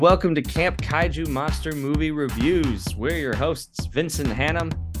Welcome to Camp Kaiju Monster Movie Reviews. We're your hosts, Vincent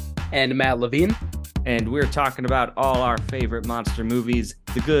Hannum and Matt Levine. And we're talking about all our favorite monster movies,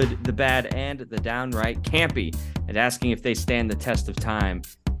 the good, the bad, and the downright campy, and asking if they stand the test of time.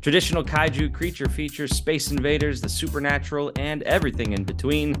 Traditional kaiju creature features, space invaders, the supernatural, and everything in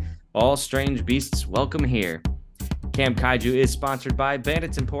between. All strange beasts welcome here. Camp Kaiju is sponsored by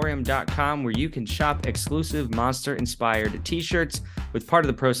banditsemporium.com, where you can shop exclusive monster-inspired t-shirts with part of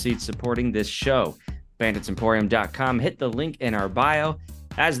the proceeds supporting this show. banditsemporium.com, hit the link in our bio.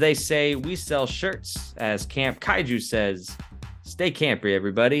 As they say, we sell shirts. As Camp Kaiju says, stay campy,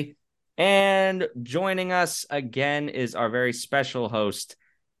 everybody. And joining us again is our very special host,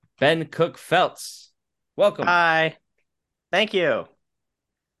 Ben Cook-Feltz. Welcome. Hi. Thank you.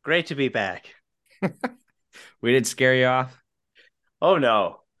 Great to be back. We didn't scare you off? Oh,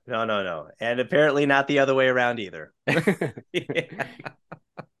 no. No. And apparently not the other way around either. Yeah.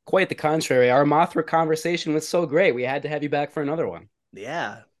 Quite the contrary. Our Mothra conversation was so great. We had to have you back for another one.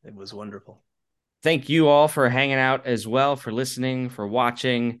 Yeah, it was wonderful. Thank you all for hanging out as well, for listening, for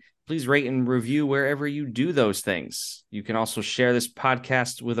watching. Please rate and review wherever you do those things. You can also share this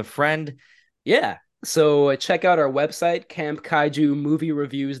podcast with a friend. Yeah. So check out our website,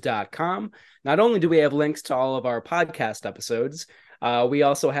 campkaijumoviereviews.com. Not only do we have links to all of our podcast episodes, we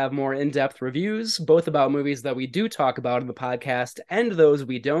also have more in-depth reviews, both about movies that we do talk about in the podcast and those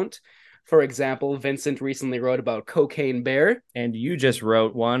we don't. For example, Vincent recently wrote about Cocaine Bear. And you just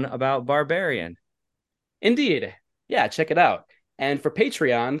wrote one about Barbarian. Indeed. Yeah, check it out. And for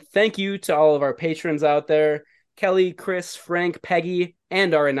Patreon, thank you to all of our patrons out there, Kelly, Chris, Frank, Peggy,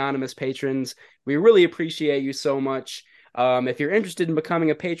 and our anonymous patrons. We really appreciate you so much. If you're interested in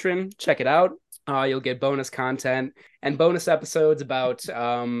becoming a patron, check it out. You'll get bonus content and bonus episodes about,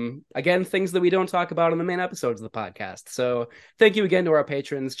 again, things that we don't talk about in the main episodes of the podcast. So thank you again to our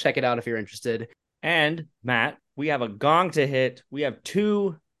patrons. Check it out if you're interested. And Matt, we have a gong to hit. We have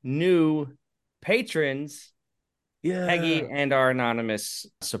two new patrons, Peggy and our anonymous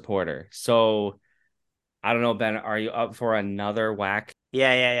supporter. So I don't know, Ben, are you up for another whack?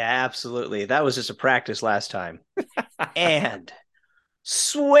 Yeah, absolutely. That was just a practice last time. And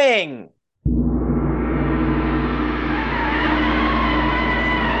swing!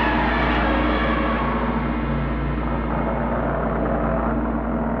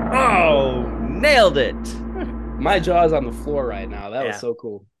 Oh, nailed it. My jaw's on the floor right now. That was so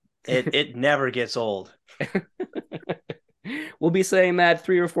cool. It never gets old. We'll be saying that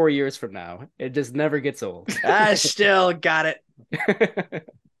 3 or 4 years from now. It just never gets old. I still got it.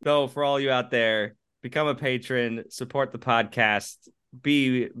 So for all you out there, become a patron, support the podcast,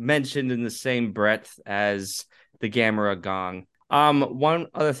 be mentioned in the same breath as the Gamera Gong. One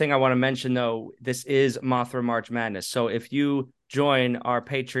other thing I want to mention, though, this is Mothra March Madness. So if you join our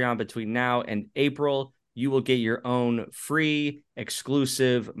Patreon between now and April, you will get your own free,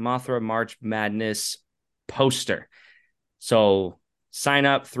 exclusive Mothra March Madness poster. So sign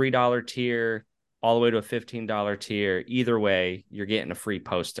up, $3 tier, all the way to a $15 tier. Either way, you're getting a free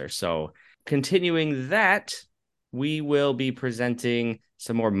poster. So continuing that, we will be presenting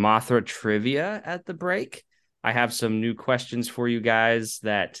some more Mothra trivia at the break. I have some new questions for you guys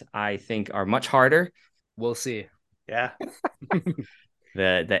that I think are much harder. We'll see. Yeah.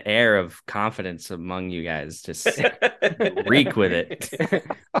 The air of confidence among you guys just reek with it.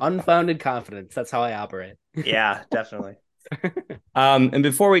 Unfounded confidence. That's how I operate. Yeah, definitely. And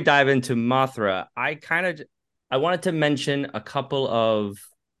before we dive into Mothra, I wanted to mention a couple of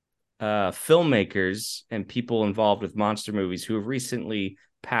filmmakers and people involved with monster movies who have recently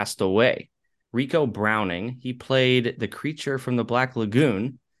passed away. Rico Browning, he played the creature from the Black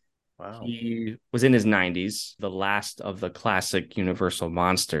Lagoon. Wow. He was in his 90s, the last of the classic Universal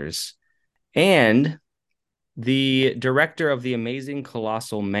monsters. And the director of The Amazing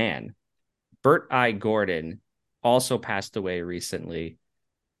Colossal Man, Burt I. Gordon, also passed away recently.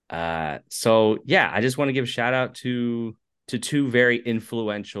 So yeah, I just want to give a shout out to two very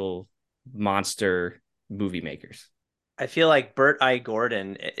influential monster movie makers. I feel like Burt I.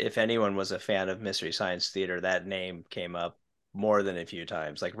 Gordon, if anyone was a fan of Mystery Science Theater, that name came up more than a few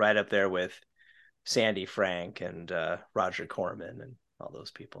times, like right up there with Sandy Frank and Roger Corman and all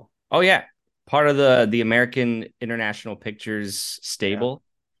those people. Oh yeah, part of the American International Pictures stable,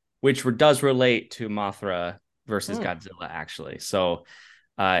 which does relate to Mothra versus Godzilla, actually. So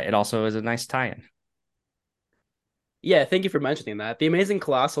it also is a nice tie-in. Yeah, thank you for mentioning that. The Amazing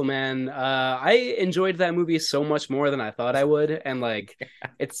Colossal Man, I enjoyed that movie so much more than I thought I would. And like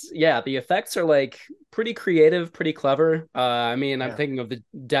the effects are like pretty creative, pretty clever. I mean, I'm Yeah. thinking of the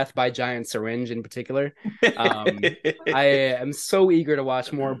Death by Giant Syringe in particular. Um, I am so eager to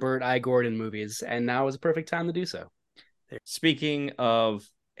watch more Burt I. Gordon movies, and now is a perfect time to do so. Speaking of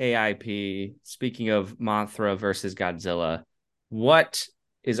AIP, speaking of Mothra versus Godzilla, what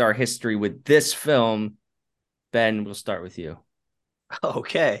is our history with this film? Ben, we'll start with you.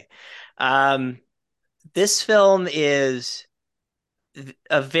 Okay. Um, this film is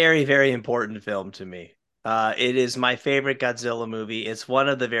a very, very important film to me. It is my favorite Godzilla movie. It's one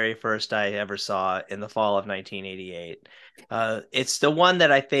of the very first I ever saw in the fall of 1988. It's the one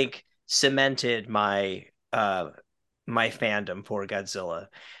that I think cemented my fandom for Godzilla.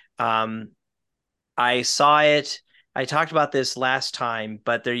 Um, I saw it. I talked about this last time,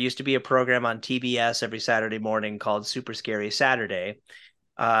 but there used to be a program on TBS every Saturday morning called Super Scary Saturday,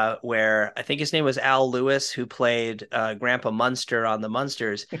 where I think his name was Al Lewis, who played Grandpa Munster on the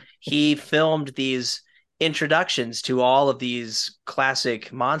Munsters. He filmed these introductions to all of these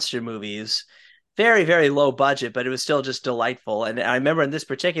classic monster movies. Very, very low budget, but it was still just delightful. And I remember in this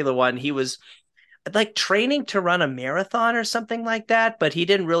particular one, he was like training to run a marathon or something like that, but he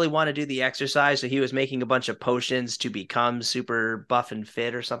didn't really want to do the exercise. So he was making a bunch of potions to become super buff and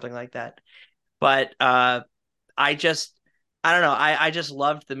fit or something like that. But I just, I don't know. I just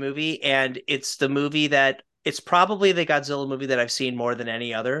loved the movie, and it's the movie that it's probably the Godzilla movie that I've seen more than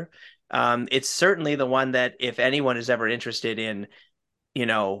any other. It's certainly the one that if anyone is ever interested in, you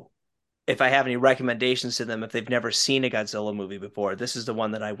know, if I have any recommendations to them, if they've never seen a Godzilla movie before, this is the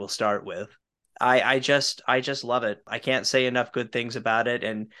one that I will start with. I just love it. I can't say enough good things about it,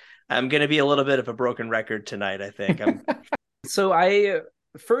 and I'm gonna be a little bit of a broken record tonight, I think. I'm So I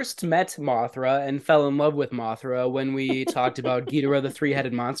first met Mothra and fell in love with Mothra when we talked about Ghidorah the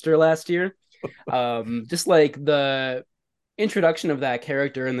three-headed monster last year. Just like the introduction of that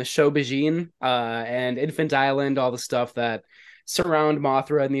character in the show Bijin and Infant Island, all the stuff that surround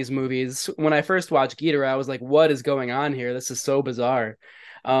Mothra in these movies. When I first watched Ghidorah, I was like, what is going on here? This is so bizarre.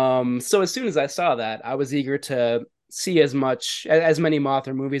 So as soon as I saw that, I was eager to see as many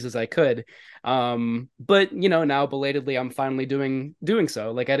Mothra movies as I could. But you know, now belatedly, I'm finally doing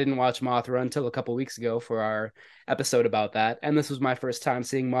so. Like I didn't watch Mothra until a couple weeks ago for our episode about that, and this was my first time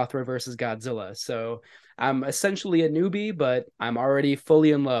seeing Mothra versus Godzilla. So I'm essentially a newbie, but I'm already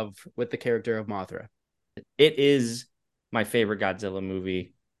fully in love with the character of Mothra. It is my favorite Godzilla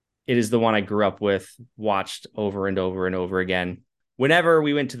movie. It is the one I grew up with, watched over and over and over again. Whenever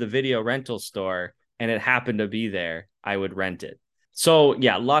we went to the video rental store and it happened to be there, I would rent it. So,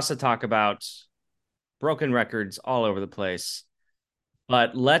 yeah, lots to talk about, broken records all over the place.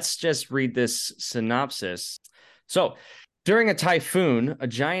 But let's just read this synopsis. So, during a typhoon, a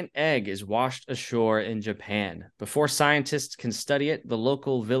giant egg is washed ashore in Japan. Before scientists can study it, the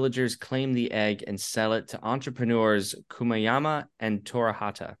local villagers claim the egg and sell it to entrepreneurs Kumayama and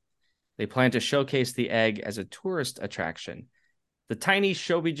Torahata. They plan to showcase the egg as a tourist attraction. The tiny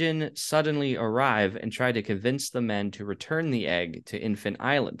Shobijin suddenly arrive and try to convince the men to return the egg to Infant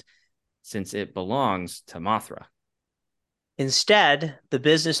Island, since it belongs to Mothra. Instead, the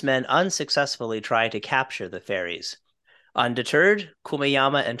businessmen unsuccessfully try to capture the fairies. Undeterred,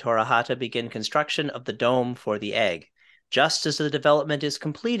 Kumayama and Torahata begin construction of the dome for the egg. Just as the development is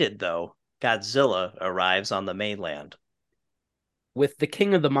completed, though, Godzilla arrives on the mainland. With the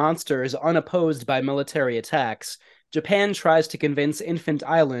king of the monsters unopposed by military attacks, Japan tries to convince Infant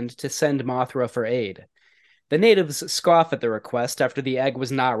Island to send Mothra for aid. The natives scoff at the request after the egg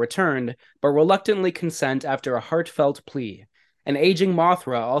was not returned, but reluctantly consent after a heartfelt plea. An aging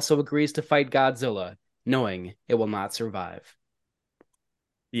Mothra also agrees to fight Godzilla, knowing it will not survive.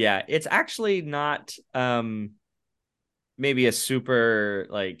 Yeah, it's actually not maybe a super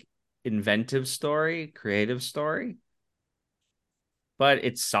like inventive story, creative story, but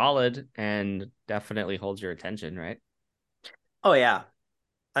it's solid and definitely holds your attention, right? Oh yeah.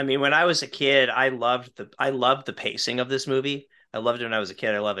 I mean, when I was a kid, I loved the pacing of this movie. I loved it when I was a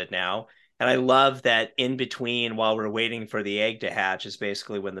kid. I love it now. And I love that in between while we're waiting for the egg to hatch is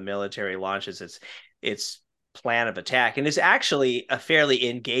basically when the military launches its plan of attack. And it's actually a fairly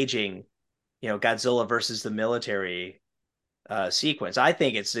engaging, Godzilla versus the military sequence. I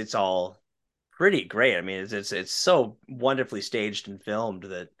think it's all pretty great. I mean, it's so wonderfully staged and filmed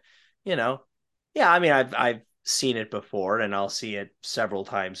that, you know, yeah. I mean, I've seen it before, and I'll see it several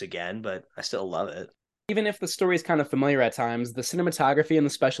times again, but I still love it. Even if the story is kind of familiar at times, the cinematography and the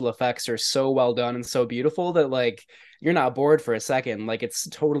special effects are so well done and so beautiful that like you're not bored for a second. Like it's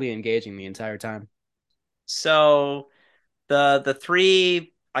totally engaging the entire time. So The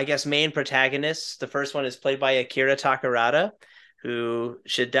three, I guess, main protagonists. The first one is played by Akira Takarada, who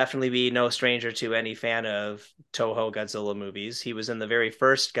should definitely be no stranger to any fan of Toho Godzilla movies. He was in the very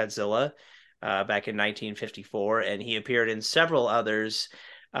first Godzilla back in 1954, and he appeared in several others,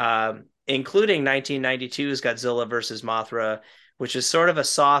 including 1992's Godzilla versus Mothra, which is sort of a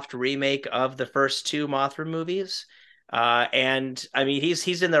soft remake of the first two Mothra movies. And I mean,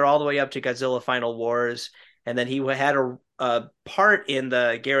 he's in there all the way up to Godzilla Final Wars, and then he had a part in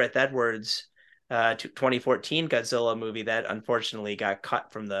the Gareth Edwards 2014 Godzilla movie that unfortunately got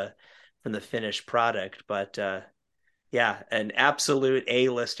cut from the finished product. But yeah, an absolute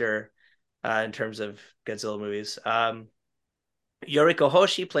A-lister in terms of Godzilla movies. Yoriko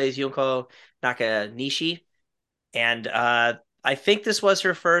Hoshi plays Yunko Nakanishi, and I think this was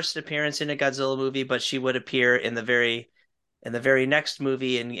her first appearance in a Godzilla movie, but she would appear in the very next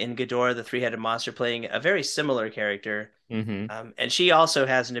movie in Ghidorah, the three-headed monster, playing a very similar character. And she also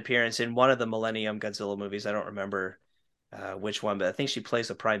has an appearance in one of the Millennium Godzilla movies. I don't remember which one, but I think she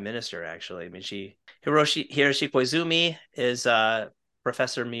plays a prime minister, actually. I mean, Hiroshi Koizumi is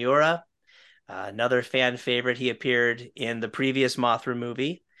Professor Miura, another fan favorite. He appeared in the previous Mothra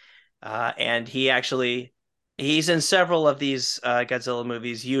movie, and he's in several of these Godzilla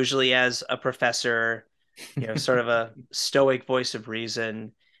movies, usually as a professor, sort of a stoic voice of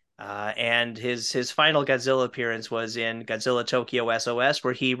reason. And his final Godzilla appearance was in Godzilla Tokyo SOS,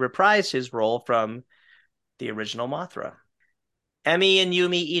 where he reprised his role from the original Mothra. Emi and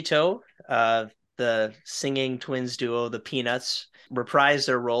Yumi Ito, the singing twins duo, the Peanuts, reprised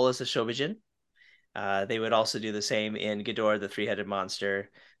their role as the Shobijin. They would also do the same in Ghidorah, the three-headed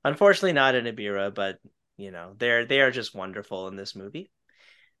monster. Unfortunately, not in Ibira, but they are just wonderful in this movie.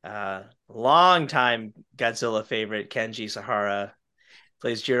 Long time Godzilla favorite Kenji Sahara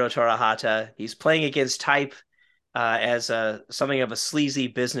plays Jiro Torahata. He's playing against Type as something of a sleazy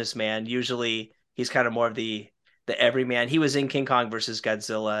businessman. Usually he's kind of more of the everyman. He was in King Kong versus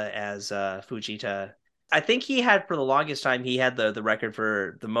Godzilla as Fujita. I think he had, for the longest time, he had the record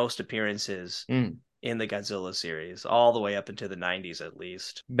for the most appearances in the Godzilla series, all the way up into the 90s at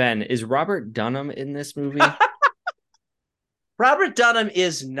least. Ben, is Robert Dunham in this movie? Robert Dunham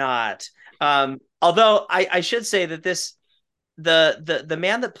is not. Although I should say that the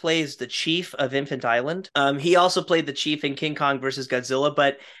man that plays the chief of Infant Island, he also played the chief in King Kong versus Godzilla.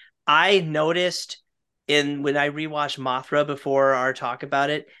 But I noticed when I rewatched Mothra before our talk about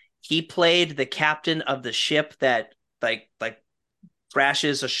it, he played the captain of the ship that like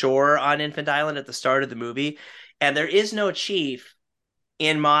crashes ashore on Infant Island at the start of the movie. And there is no chief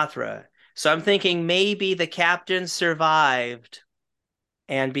in Mothra. So I'm thinking maybe the captain survived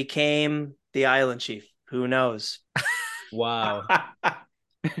and became the island chief. Who knows? Wow.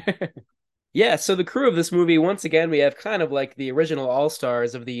 Yeah, so the crew of this movie, once again, we have kind of like the original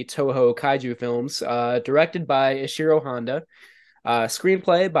all-stars of the Toho Kaiju films, directed by Ishiro Honda,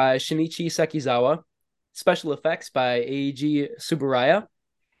 screenplay by Shinichi Sekizawa, special effects by Eiji Tsuburaya,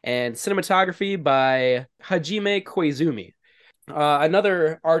 and cinematography by Hajime Koizumi.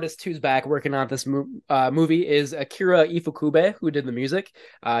 Another artist who's back working on this movie is Akira Ifukube, who did the music.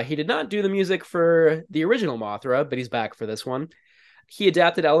 He did not do the music for the original Mothra, but he's back for this one. He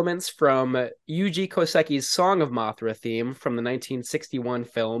adapted elements from Yuji Koseki's Song of Mothra theme from the 1961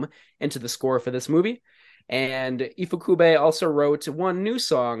 film into the score for this movie. And Ifukube also wrote one new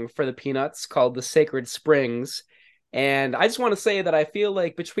song for the Peanuts called The Sacred Springs. And I just want to say that I feel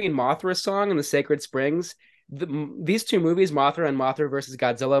like between Mothra's song and The Sacred Springs, these two movies, Mothra and Mothra versus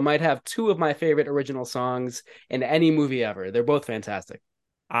Godzilla, might have two of my favorite original songs in any movie ever. They're both fantastic.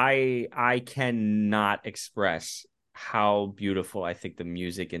 I cannot express how beautiful I think the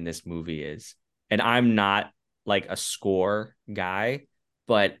music in this movie is. And I'm not like a score guy,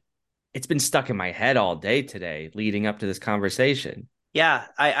 but it's been stuck in my head all day today leading up to this conversation. Yeah,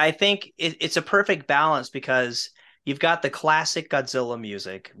 I think it's a perfect balance because you've got the classic Godzilla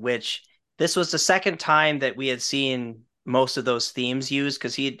music, which this was the second time that we had seen most of those themes used,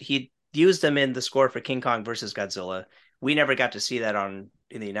 because he used them in the score for King Kong versus Godzilla. We never got to see that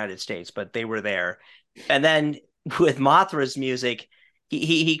in the United States, but they were there. And then with Mothra's music,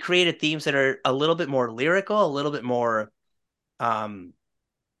 he created themes that are a little bit more lyrical, a little bit more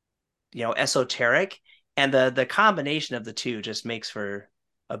esoteric, and the combination of the two just makes for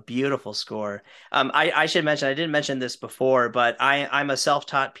a beautiful score. I should mention, I didn't mention this before, but I'm a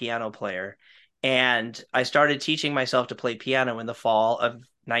self-taught piano player, and I started teaching myself to play piano in the fall of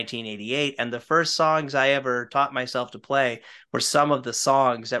 1988, and the first songs I ever taught myself to play were some of the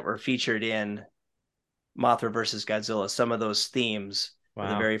songs that were featured in Mothra versus Godzilla. Some of those themes were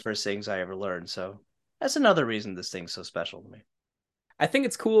the very first things I ever learned. So That's another reason this thing's so special to me. I think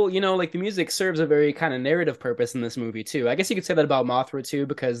it's cool, like the music serves a very kind of narrative purpose in this movie too. I guess you could say that about Mothra too,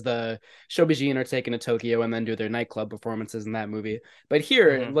 because the Shobijin are taken to Tokyo and then do their nightclub performances in that movie. But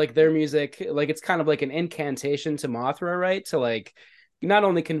here, like their music, like it's kind of like an incantation to Mothra, right? To like not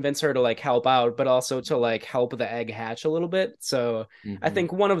only convince her to like help out, but also to like help the egg hatch a little bit. So I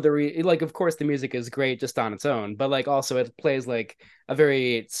think one of the like, of course, the music is great just on its own, but like also it plays like a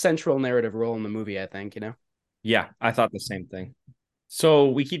very central narrative role in the movie. I think, Yeah, I thought the same thing. So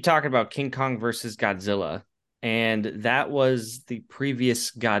we keep talking about King Kong versus Godzilla, and that was the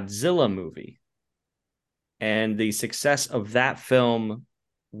previous Godzilla movie. And the success of that film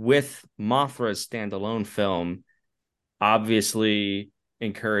with Mothra's standalone film obviously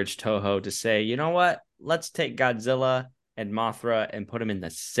encouraged Toho to say, you know what? Let's take Godzilla and Mothra and put them in the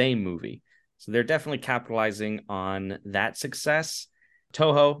same movie. So they're definitely capitalizing on that success.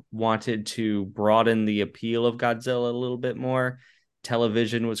 Toho wanted to broaden the appeal of Godzilla a little bit more.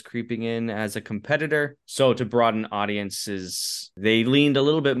 Television was creeping in as a competitor. So to broaden audiences, they leaned a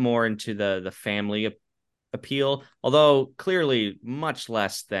little bit more into the family appeal, although clearly much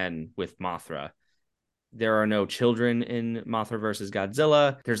less than with Mothra. There are no children in Mothra versus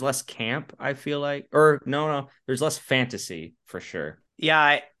Godzilla. There's less camp, I feel like. Or no, there's less fantasy for sure.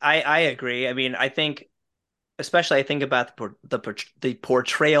 Yeah, I agree. I mean, I think especially I think about the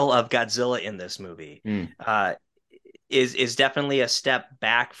portrayal of Godzilla in this movie. Is definitely a step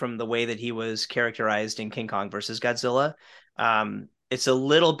back from the way that he was characterized in King Kong versus Godzilla. It's a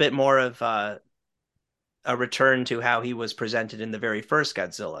little bit more of a return to how he was presented in the very first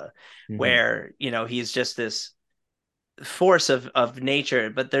Godzilla, where he's just this force of nature,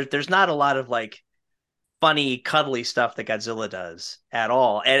 but there's not a lot of like funny, cuddly stuff that Godzilla does at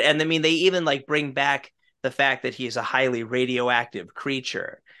all. And I mean, they even like bring back the fact that he's a highly radioactive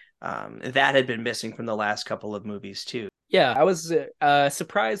creature. That had been missing from the last couple of movies too. Yeah, I was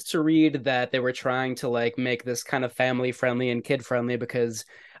surprised to read that they were trying to like make this kind of family friendly and kid friendly, because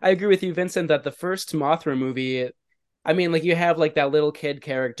I agree with you, Vincent, that the first Mothra movie, I mean, like you have like that little kid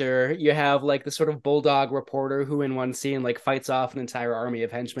character, you have like the sort of bulldog reporter who in one scene like fights off an entire army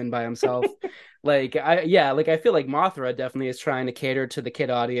of henchmen by himself. I feel like Mothra definitely is trying to cater to the kid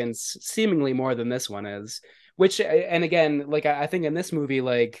audience seemingly more than this one is. Which, and again, like I think in this movie,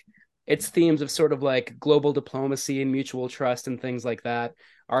 like its themes of sort of like global diplomacy and mutual trust and things like that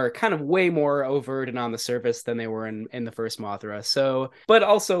are kind of way more overt and on the surface than they were in the first Mothra. So, but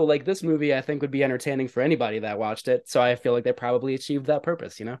also like this movie, I think would be entertaining for anybody that watched it. So I feel like they probably achieved that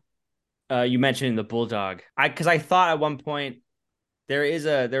purpose, You mentioned the bulldog. Because I thought at one point there's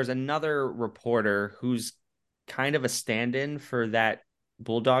another reporter who's kind of a stand-in for that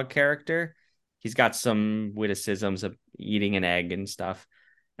bulldog character. He's got some witticisms of eating an egg and stuff.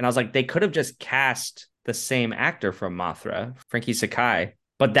 And I was like, they could have just cast the same actor from Mothra, Frankie Sakai,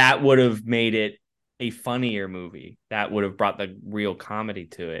 but that would have made it a funnier movie. That would have brought the real comedy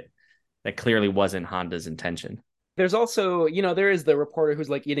to it. That clearly wasn't Honda's intention. There's also, there is the reporter who's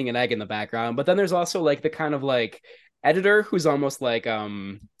like eating an egg in the background, but then there's also like the kind of like editor who's almost like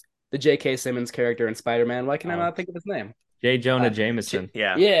the J.K. Simmons character in Spider-Man. Why can I not think of his name? J. Jonah Jameson.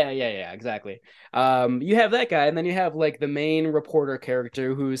 Yeah, exactly. You have that guy, and then you have like the main reporter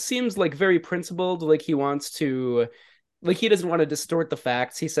character who seems like very principled, like he wants to, like he doesn't want to distort the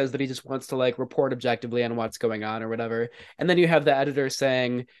facts. He says that he just wants to like report objectively on what's going on or whatever. And then you have the editor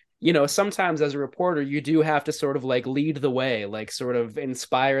saying, sometimes as a reporter, you do have to sort of like lead the way, like sort of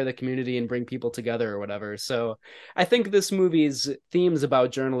inspire the community and bring people together or whatever. So I think this movie's themes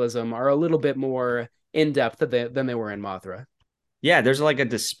about journalism are a little bit more in depth than they were in Mothra. Yeah, there's like a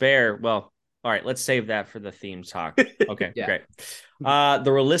despair. Well, all right, let's save that for the theme talk. Okay, great. The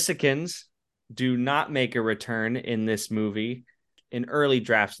Relisicans do not make a return in this movie. In early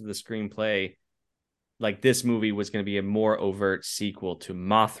drafts of the screenplay, like this movie was going to be a more overt sequel to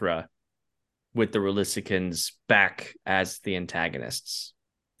Mothra, with the Relisicans back as the antagonists.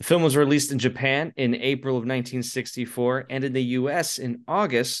 The film was released in Japan in April of 1964 and in the US in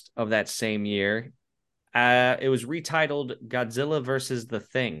August of that same year. It was retitled Godzilla versus the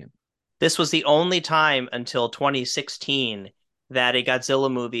Thing. This was the only time until 2016 that a Godzilla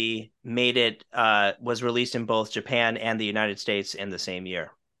movie was released in both Japan and the United States in the same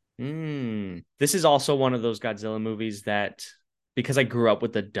year. This is also one of those Godzilla movies that, because I grew up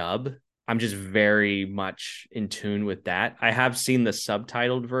with the dub, I'm just very much in tune with that. I have seen the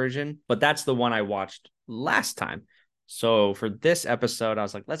subtitled version, but that's the one I watched last time. So for this episode, I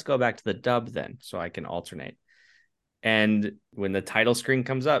was like, let's go back to the dub then, so I can alternate. And when the title screen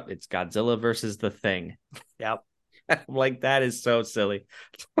comes up, it's Godzilla versus the Thing. Yep. I'm like, that is so silly.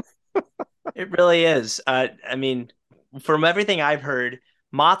 It really is. I mean, from everything I've heard,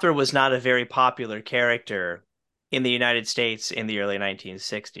 Mothra was not a very popular character in the United States in the early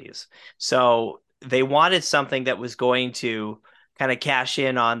 1960s. So they wanted something that was going to kind of cash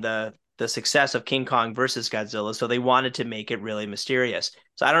in on the success of King Kong versus Godzilla. So they wanted to make it really mysterious.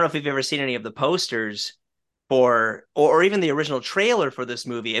 So I don't know if you've ever seen any of the posters for or even the original trailer for this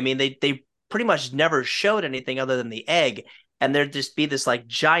movie. I mean, they pretty much never showed anything other than the egg, and there'd just be this like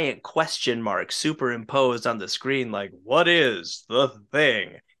giant question mark superimposed on the screen, like, what is the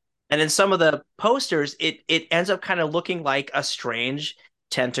thing? And in some of the posters, it ends up kind of looking like a strange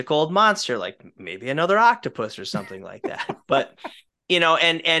tentacled monster, like maybe another octopus or something like that. But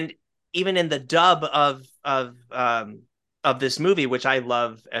and even in the dub of this movie, which I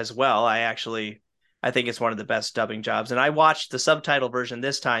love as well, I think it's one of the best dubbing jobs. And I watched the subtitle version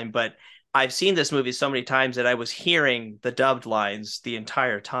this time, but I've seen this movie so many times that I was hearing the dubbed lines the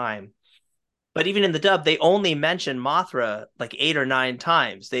entire time. But even in the dub, they only mention Mothra like 8 or 9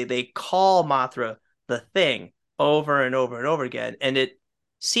 times. They call Mothra the thing over and over and over again, and it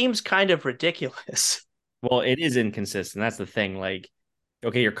seems kind of ridiculous. Well, it is inconsistent. That's the thing. Like,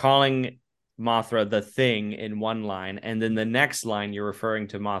 okay, you're calling Mothra the thing in one line, and then the next line you're referring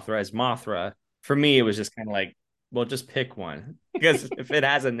to Mothra as Mothra. For me, it was just kind of like, well, just pick one. Because if it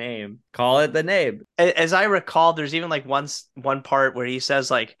has a name, call it the name. As I recall, there's even like one part where he says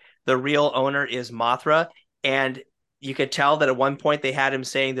like the real owner is Mothra, and you could tell that at one point they had him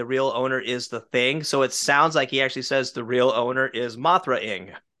saying the real owner is the thing. So it sounds like he actually says the real owner is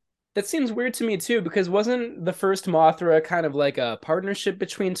Mothra-ing. That seems weird to me too, because wasn't the first Mothra kind of like a partnership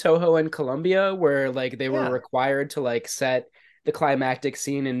between Toho and Columbia, where like they were Yeah. required to like set the climactic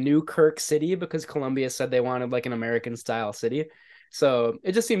scene in New Kirk City because Columbia said they wanted like an American style city. So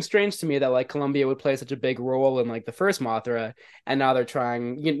it just seems strange to me that like Columbia would play such a big role in like the first Mothra, and now they're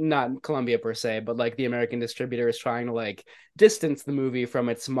trying, not Columbia per se, but like the American distributor is trying to like distance the movie from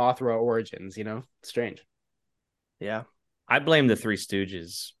its Mothra origins. Strange. Yeah. I blame the Three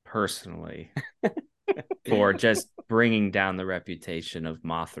Stooges personally for just bringing down the reputation of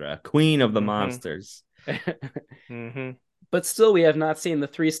Mothra, Queen of the Monsters. Mm-hmm. But still, we have not seen the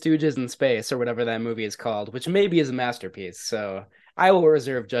Three Stooges in space or whatever that movie is called, which maybe is a masterpiece. So I will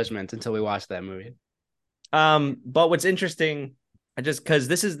reserve judgment until we watch that movie. But what's interesting, just because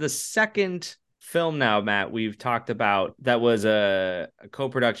this is the second film now, Matt, we've talked about that was a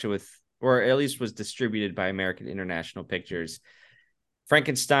co-production with, or at least was distributed by American International Pictures.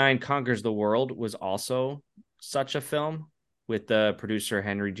 Frankenstein Conquers the World was also such a film with the producer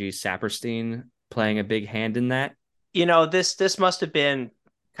Henry G. Saperstein playing a big hand in that. This must have been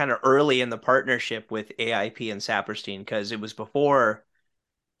kind of early in the partnership with AIP and Saperstein, because it was before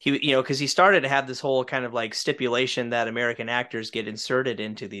because he started to have this whole kind of like stipulation that American actors get inserted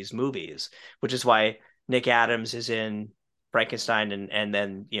into these movies, which is why Nick Adams is in Frankenstein, and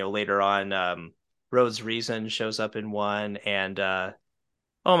then later on Rhodes Reason shows up in one, and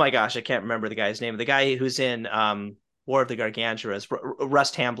oh my gosh, I can't remember the guy's name. The guy who's in War of the Gargantuas,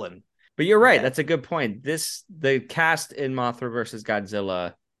 Rust Hamblin. But you're right. That's a good point. The cast in Mothra versus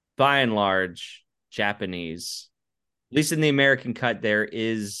Godzilla, by and large, Japanese. At least in the American cut, there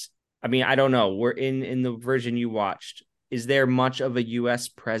is. I mean, I don't know. We're in the version you watched. Is there much of a U.S.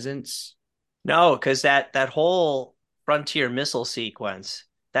 presence? No, because that whole frontier missile sequence,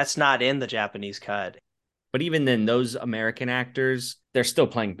 that's not in the Japanese cut. But even then, those American actors, they're still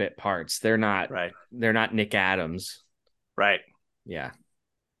playing bit parts. They're not Right. They're not Nick Adams. Right. Yeah.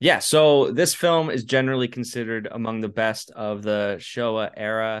 Yeah, so this film is generally considered among the best of the Showa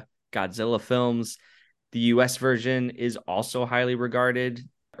era Godzilla films. The US version is also highly regarded.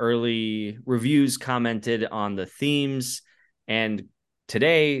 Early reviews commented on the themes, and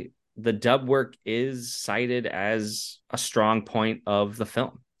today the dub work is cited as a strong point of the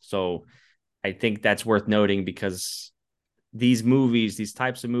film. So I think that's worth noting, because these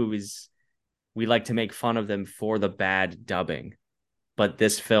types of movies, we like to make fun of them for the bad dubbing. But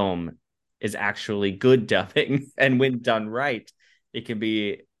this film is actually good dubbing, and when done right, it can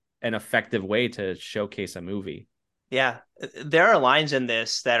be an effective way to showcase a movie. Yeah, there are lines in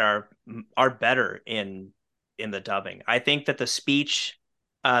this that are better in the dubbing. I think that the speech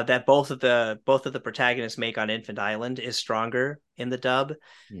that both of the protagonists make on Infant Island is stronger in the dub.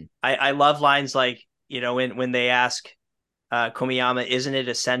 I love lines like when they ask Komiyama, isn't it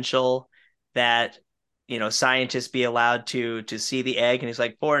essential that scientists be allowed to see the egg? And he's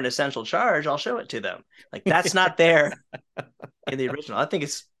like, for an essential charge, I'll show it to them. Like, that's not there in the original. I think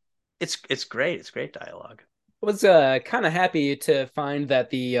it's great. It's great dialogue. I was kind of happy to find that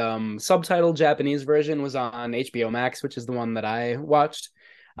the subtitled Japanese version was on HBO Max, which is the one that I watched.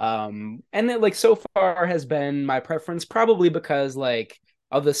 And it like so far has been my preference, probably because like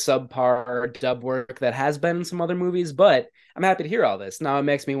of the subpar dub work that has been in some other movies, but I'm happy to hear all this. Now it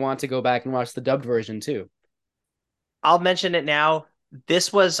makes me want to go back and watch the dubbed version too. I'll mention it now.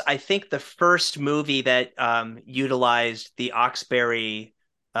 This was, I think, the first movie that utilized the Oxbury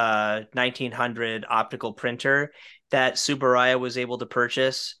 1900 optical printer that Subaraya was able to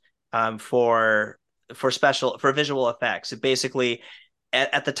purchase for visual effects. It basically,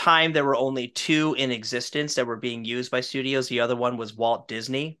 at the time, there were only two in existence that were being used by studios. The other one was Walt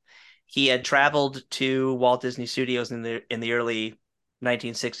Disney. He had traveled to Walt Disney Studios in the early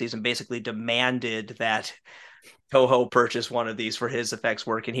 1960s and basically demanded that Toho purchase one of these for his effects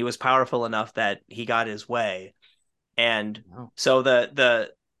work, and he was powerful enough that he got his way. And so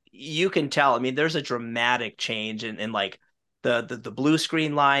the you can tell, I mean, there's a dramatic change in like the blue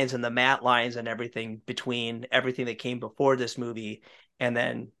screen lines and the matte lines and everything between everything that came before this movie and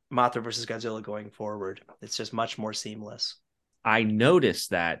then Mothra versus Godzilla going forward. It's just much more seamless. I noticed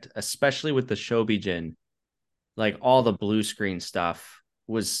that, especially with the Shobijin, like all the blue screen stuff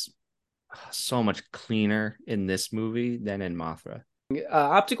was so much cleaner in this movie than in Mothra.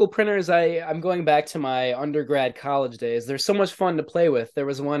 Optical printers, I'm going back to my undergrad college days. They're so much fun to play with. There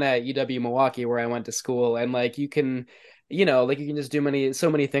was one at UW Milwaukee where I went to school, and like you can just do so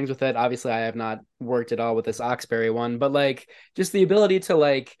many things with it. Obviously, I have not worked at all with this Oxbury one, but like just the ability to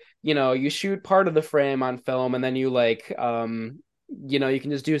like, you shoot part of the frame on film and then you like, you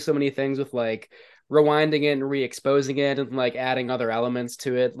can just do so many things with like rewinding it and re-exposing it and like adding other elements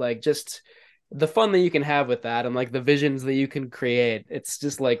to it. Like just the fun that you can have with that and like the visions that you can create. It's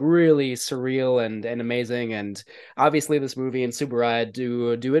just like really surreal and amazing. And obviously this movie and Subaraya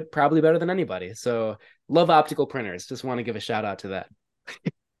do it probably better than anybody. So love optical printers. Just want to give a shout out to that.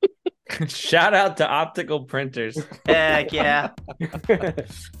 Shout out to optical printers. Heck yeah.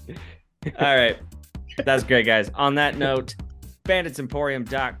 All right. That's great, guys. On that note,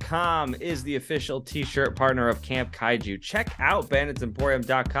 banditsemporium.com is the official t-shirt partner of Camp Kaiju. Check out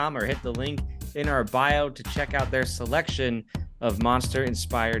banditsemporium.com or hit the link in our bio to check out their selection of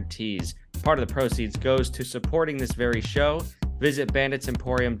monster-inspired tees. Part of the proceeds goes to supporting this very show. Visit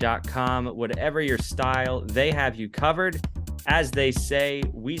banditsemporium.com. Whatever your style, they have you covered. As they say,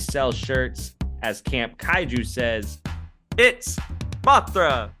 we sell shirts. As Camp Kaiju says, it's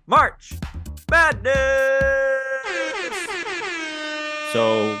Mothra March Madness!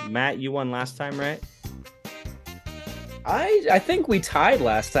 So, Matt, you won last time, right? I think we tied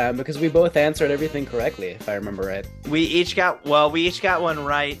last time because we both answered everything correctly, if I remember right. We each got one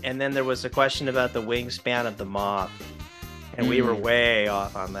right, and then there was a question about the wingspan of the moth. And we were way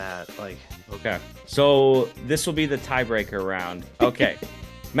off on that. Like, okay. So this will be the tiebreaker round. Okay.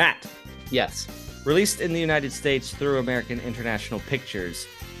 Matt. Yes. Released in the United States through American International Pictures,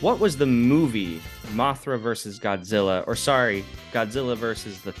 what was the movie Mothra versus Godzilla, Godzilla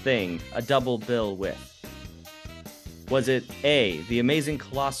versus the Thing, a double bill with? Was it A, The Amazing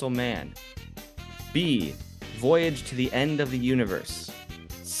Colossal Man, B, Voyage to the End of the Universe,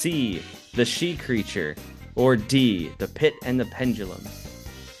 C, The She-Creature, or D, The Pit and the Pendulum?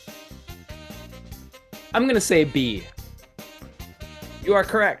 I'm going to say B. You are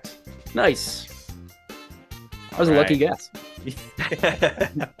correct. Nice. That was a lucky guess.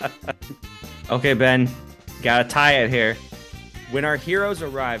 Okay, Ben, gotta tie it here. When our heroes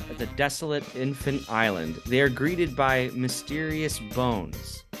arrive at the desolate infant island, they are greeted by mysterious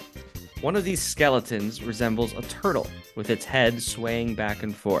bones. One of these skeletons resembles a turtle, with its head swaying back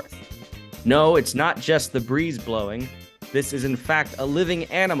and forth. No, it's not just the breeze blowing. This is in fact a living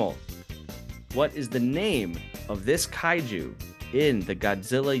animal. What is the name of this kaiju in the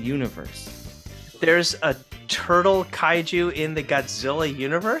Godzilla universe? There's a turtle kaiju in the Godzilla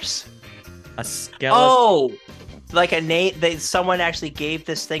universe? A skeleton. Oh, like a name. Someone actually gave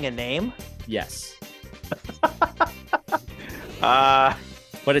this thing a name? Yes. But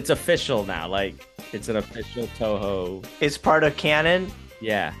it's official now. Like, it's an official Toho. It's part of canon?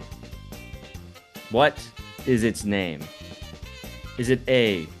 Yeah. What is its name? Is it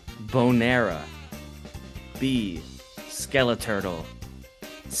A, Bonera, B, Skeleturtle,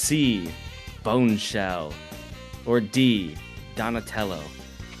 C, Bone Shell, or D, Donatello?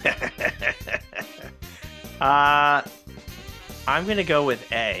 I'm gonna go with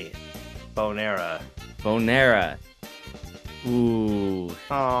A, Bonera. Bonera. Ooh.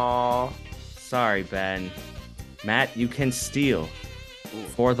 Aww. Sorry, Ben. Matt, you can steal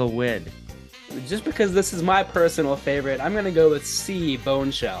for the win. Just because this is my personal favorite, I'm gonna go with C,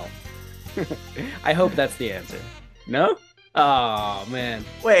 Bone Shell. I hope that's the answer. No? Oh man.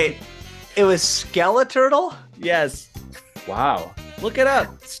 Wait, it was Skeleturtle? Yes. Wow. Look it up.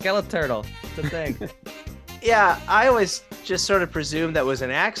 Skeleturtle. It's a thing. Yeah, I always just sort of presumed that was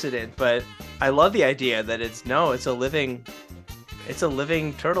an accident, but I love the idea that it's a living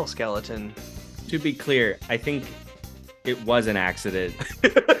turtle skeleton. To be clear, I think it was an accident,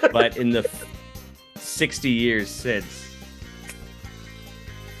 but in the 60 years since,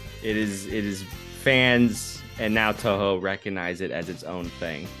 it is fans and now Toho recognize it as its own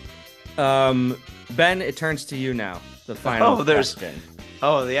thing. Ben, it turns to you now. The final question.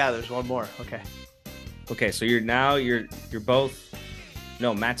 Oh yeah, there's one more. Okay, so you're both.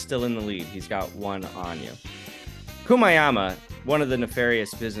 No, Matt's still in the lead. He's got one on you. Kumayama, one of the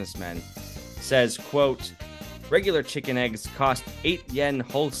nefarious businessmen, says, quote, regular chicken eggs cost 8 yen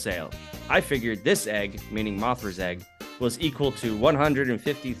wholesale. I figured this egg, meaning Mothra's egg, was equal to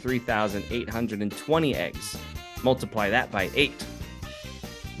 153,820 eggs. Multiply that by 8.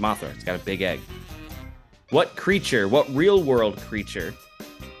 Mothra, it's got a big egg. What real world creature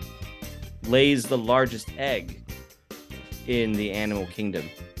lays the largest egg in the animal kingdom?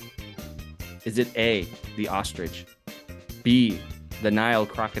 Is it A, the ostrich, B, the Nile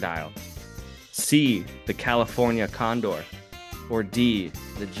crocodile, C, the California condor, or D,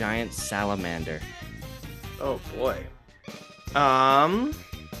 the giant salamander? Oh boy. I'm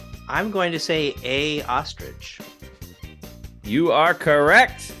going to say A, ostrich. You are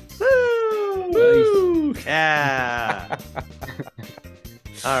correct. Woo! Woo! Yeah.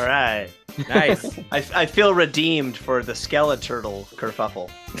 All right. Nice. I feel redeemed for the Skeleturtle kerfuffle.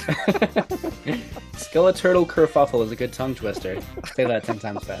 Skeleturtle kerfuffle is a good tongue twister. Say that 10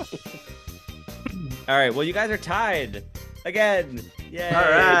 times fast. All right. Well, you guys are tied again. Yay. All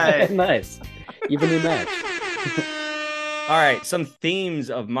right. Nice. Evenly match. All right. Some themes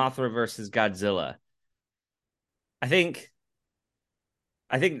of Mothra versus Godzilla. I think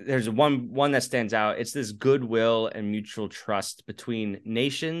there's one that stands out. It's this goodwill and mutual trust between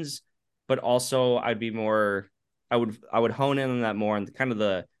nations, but also I would hone in on that more and kind of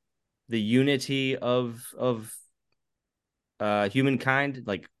the unity of humankind.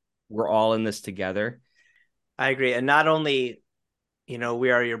 Like, we're all in this together. I agree. And not only,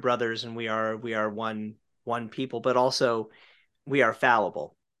 we are your brothers and we are one people, but also we are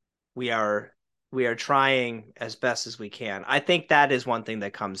fallible. We are trying as best as we can. I think that is one thing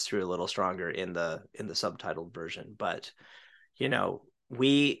that comes through a little stronger in the subtitled version. But,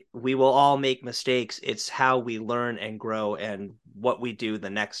 we will all make mistakes. It's how we learn and grow and what we do the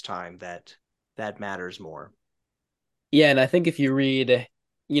next time that matters more. Yeah, and I think if you read,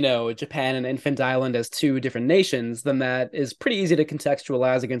 Japan and Infant Island as two different nations, then that is pretty easy to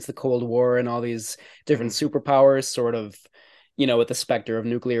contextualize against the Cold War and all these different superpowers sort of, with the specter of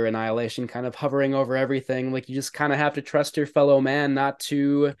nuclear annihilation kind of hovering over everything. Like, you just kind of have to trust your fellow man not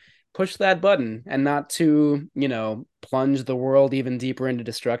to push that button and not to, plunge the world even deeper into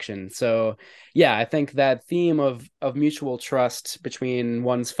destruction. So, yeah, I think that theme of mutual trust between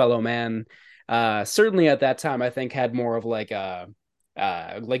one's fellow man, certainly at that time, I think had more of like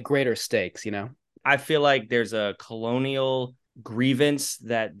greater stakes, I feel like there's a colonial grievance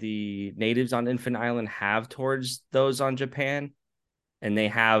that the natives on Infant Island have towards those on Japan, and they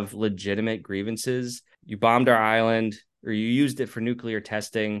have legitimate grievances. You bombed our island, or you used it for nuclear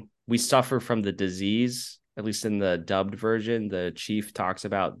testing. We suffer from the disease. At least in the dubbed version, the chief talks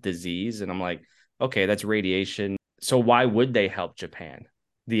about disease, and I'm like, okay, that's radiation. So why would they help Japan,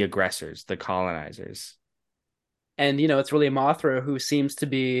 the aggressors, the colonizers? And, it's really Mothra who seems to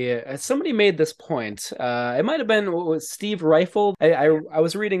be, somebody made this point. It might have been Steve Rifle. I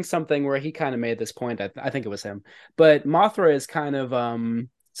was reading something where he kind of made this point. I think it was him. But Mothra is kind of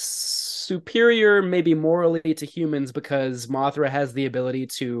superior, maybe morally, to humans because Mothra has the ability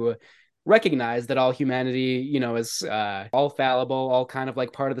to recognize that all humanity, is all fallible, all kind of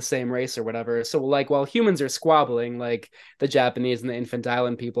like part of the same race or whatever. So like, while humans are squabbling, like the Japanese and the Infant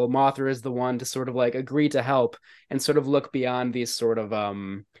Island people, Mothra is the one to sort of like agree to help and sort of look beyond these sort of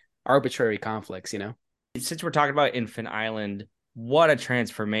arbitrary conflicts, Since we're talking about Infant Island, what a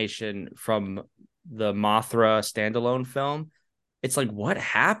transformation from the Mothra standalone film. It's like, what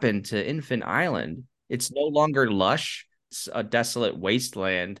happened to Infant Island? It's no longer lush. It's a desolate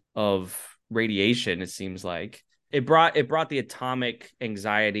wasteland of radiation, it seems like. It brought the atomic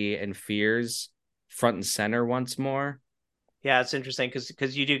anxiety and fears front and center once more. Yeah, it's interesting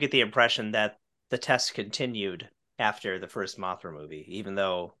because you do get the impression that the tests continued after the first Mothra movie. Even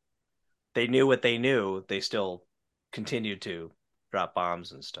though they knew what they knew, they still continued to drop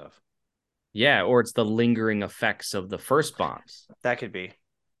bombs and stuff. Yeah, or it's the lingering effects of the first bombs. That could be.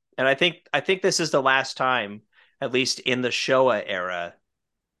 And I think this is the last time, at least in the Showa era,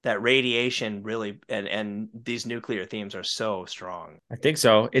 that radiation really and these nuclear themes are so strong. I think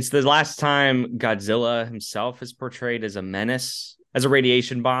so. It's the last time Godzilla himself is portrayed as a menace, as a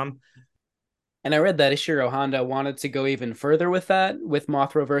radiation bomb. And I read that Ishiro Honda wanted to go even further with that, with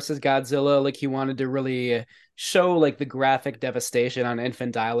Mothra versus Godzilla. Like he wanted to really show like the graphic devastation on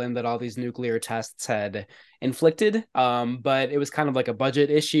Infant Island that all these nuclear tests had inflicted. But it was kind of like a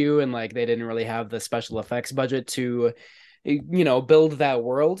budget issue, and like they didn't really have the special effects budget to, build that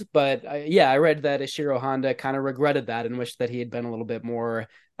world. But yeah, I read that Ishiro Honda kind of regretted that and wished that he had been a little bit more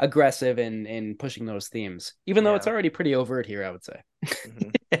aggressive in pushing those themes, even though it's already pretty overt here, I would say. Mm-hmm.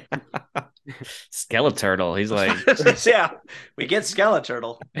 Skeleturtle. He's like, yeah, we get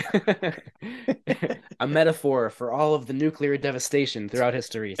Skeleturtle. A metaphor for all of the nuclear devastation throughout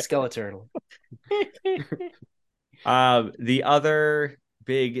history. Skeleturtle. The other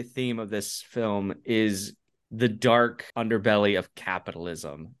big theme of this film is the dark underbelly of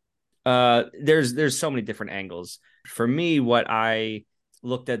capitalism. There's so many different angles. For me, what I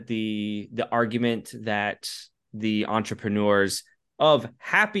looked at the argument that the entrepreneurs of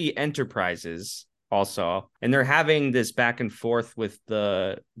happy enterprises also, and they're having this back and forth with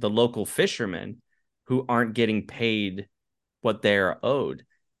the local fishermen who aren't getting paid what they're owed.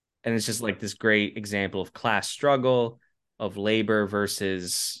 And it's just like this great example of class struggle, of labor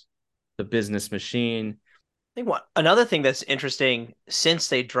versus the business machine. I think another thing that's interesting, since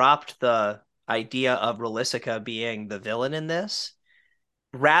they dropped the idea of Rolisica being the villain in this,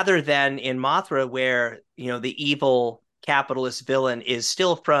 rather than in Mothra, where the evil capitalist villain is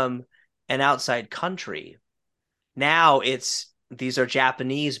still from an outside country. Now these are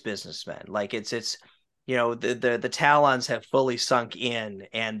Japanese businessmen. Like it's the Talons have fully sunk in,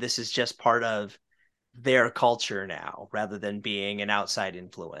 and this is just part of their culture now, rather than being an outside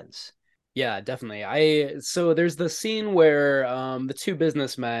influence. Yeah, definitely. So there's the scene where the two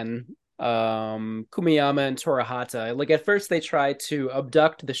businessmen, Kumiyama and Torahata, like at first they try to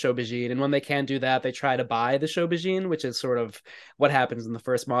abduct the Shobijin, and when they can't do that, they try to buy the Shobijin, which is sort of what happens in the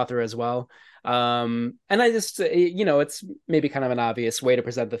first Mothra as well. And I just, it's maybe kind of an obvious way to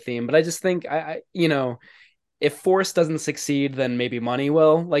present the theme, but I just think if force doesn't succeed, then maybe money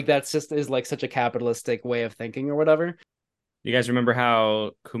will. Like that's just is like such a capitalistic way of thinking or whatever. You guys remember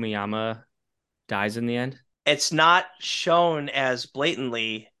how Kumiyama dies in the end? It's not shown as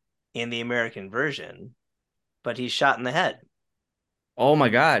blatantly in the American version, but he's shot in the head. Oh my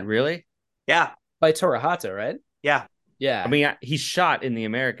God, really? Yeah. By Torahata, right? Yeah. Yeah. I mean, he's shot in the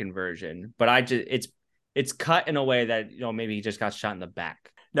American version, but it's cut in a way that, maybe he just got shot in the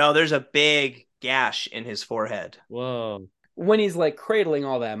back. No, there's a big gash in his forehead. Whoa. When he's like cradling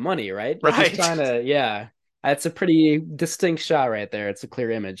all that money, right? Like he's trying to, yeah. That's a pretty distinct shot right there. It's a clear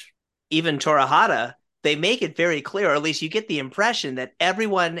image. Even Torahata, they make it very clear, or at least you get the impression that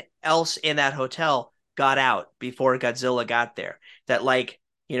everyone else in that hotel got out before Godzilla got there. That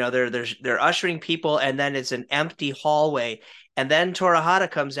they're ushering people, and then it's an empty hallway, and then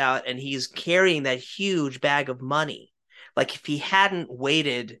Torahata comes out and he's carrying that huge bag of money. Like if he hadn't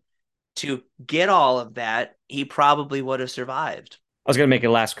waited to get all of that, he probably would have survived. I was gonna make a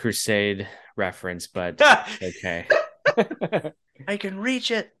Last Crusade reference, but okay. I can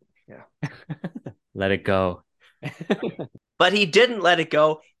reach it. Yeah. Let it go. But he didn't let it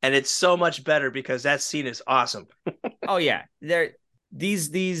go, and it's so much better because that scene is awesome. Oh yeah,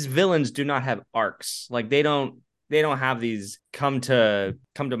 these villains do not have arcs. Like they don't have these come to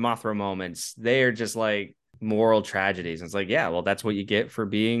Mothra moments. They are just like moral tragedies. And it's like, yeah, well, that's what you get for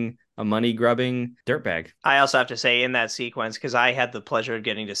being a money grubbing dirtbag. I also have to say in that sequence, because I had the pleasure of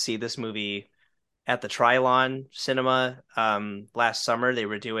getting to see this movie at the Trilon Cinema last summer. They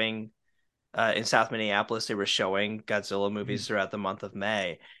were doing in South Minneapolis, they were showing Godzilla movies throughout the month of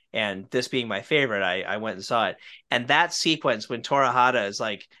May. And this being my favorite, I went and saw it. And that sequence when Torahata is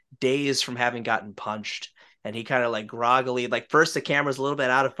like days from having gotten punched, and he kind of like groggily, like first the camera's a little bit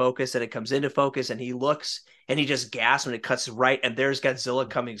out of focus and it comes into focus and he looks and he just gasps when it cuts right. And there's Godzilla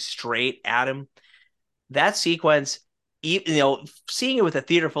coming straight at him. That sequence, seeing it with a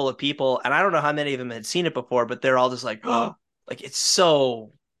theater full of people, and I don't know how many of them had seen it before, but they're all just like, oh, like it's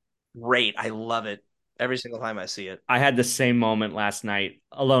so great. I love it every single time I see it. I had the same moment last night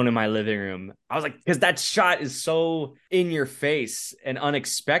alone in my living room. I was like, because that shot is so in your face and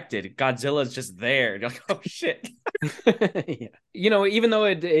unexpected. Godzilla's just there. You're like, oh shit. Yeah. Even though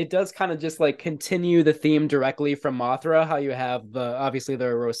it does kind of just like continue the theme directly from Mothra, how you have obviously the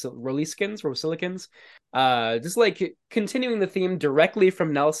Rosilicans, just like continuing the theme directly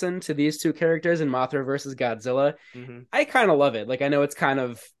from Nelson to these two characters in Mothra versus Godzilla. Mm-hmm. I kind of love it. Like I know it's kind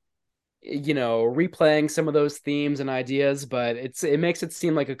of replaying some of those themes and ideas, but it makes it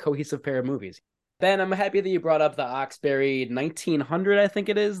seem like a cohesive pair of movies. Ben, I'm happy that you brought up the Oxberry 1900, I think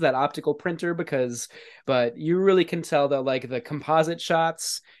it is, that optical printer, but you really can tell that like the composite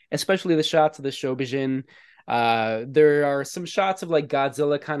shots, especially the shots of the Shobijin, there are some shots of like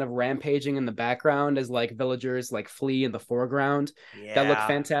Godzilla kind of rampaging in the background as like villagers like flee in the foreground that look Yeah.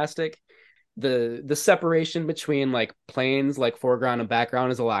 fantastic. The separation between like planes, like foreground and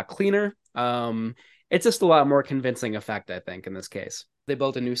background, is a lot cleaner. It's just a lot more convincing effect, I think, in this case. They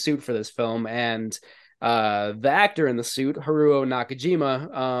built a new suit for this film, and the actor in the suit, Haruo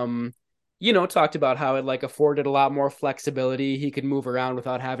Nakajima, talked about how it like afforded a lot more flexibility. He could move around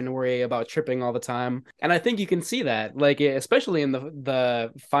without having to worry about tripping all the time. And I think you can see that, like especially in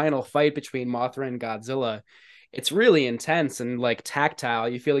the final fight between Mothra and Godzilla. It's really intense and like tactile.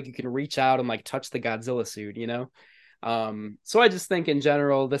 You feel like you can reach out and like touch the Godzilla suit. So I just think in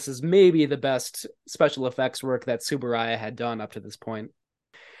general, this is maybe the best special effects work that Tsuburaya had done up to this point.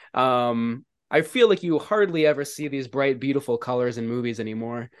 I feel like you hardly ever see these bright, beautiful colors in movies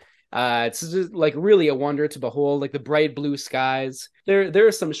anymore. It's just like really a wonder to behold, like the bright blue skies. There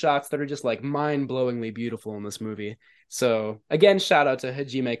are some shots that are just like mind-blowingly beautiful in this movie. So again, shout out to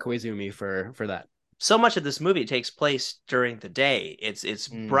Hajime Koizumi for that. So much of this movie takes place during the day. It's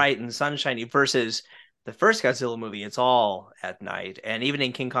bright and sunshiny versus the first Godzilla movie. It's all at night. And even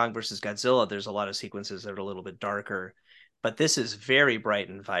in King Kong versus Godzilla, there's a lot of sequences that are a little bit darker. But this is very bright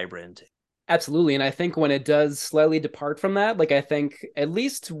and vibrant. Absolutely. And I think when it does slightly depart from that, like I think at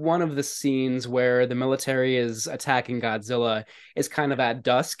least one of the scenes where the military is attacking Godzilla is kind of at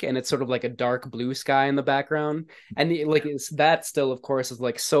dusk, and it's sort of like a dark blue sky in the background. And that still, of course, is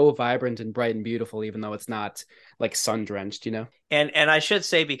like so vibrant and bright and beautiful, even though it's not like sun drenched. And I should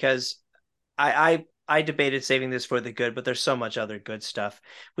say, because I debated saving this for the good, but there's so much other good stuff.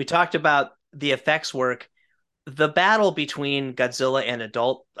 We talked about the effects work. The battle between Godzilla and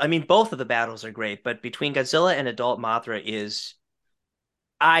adult, I mean, both of the battles are great, but between Godzilla and adult Mothra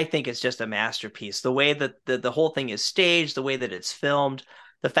I think it's just a masterpiece. The way that the whole thing is staged, the way that it's filmed,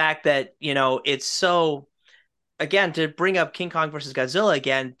 the fact that, it's so, again, to bring up King Kong versus Godzilla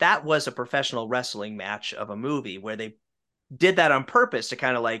again, that was a professional wrestling match of a movie where they did that on purpose to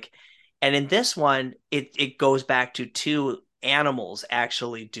kind of like, and in this one, it goes back to two animals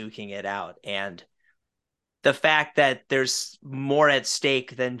actually duking it out. And the fact that there's more at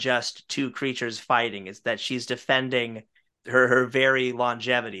stake than just two creatures fighting is that she's defending her very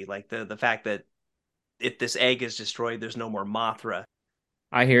longevity, like the fact that if this egg is destroyed, there's no more Mothra.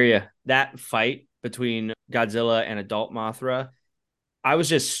 I hear you. That fight between Godzilla and adult Mothra, I was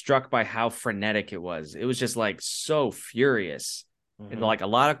just struck by how frenetic it was. It was just like so furious. And like a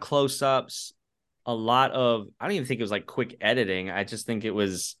lot of close-ups, a lot of, I don't even think it was like quick editing. I just think it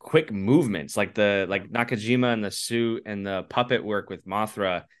was quick movements, like Nakajima and the suit and the puppet work with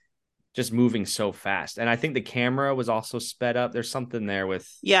Mothra just moving so fast. And I think the camera was also sped up. There's something there with.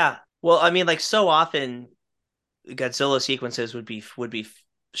 Yeah. Well, I mean, like so often Godzilla sequences would be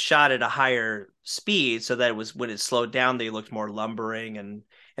shot at a higher speed so that it was, when it slowed down, they looked more lumbering, and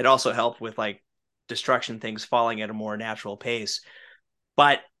it also helped with like destruction things falling at a more natural pace.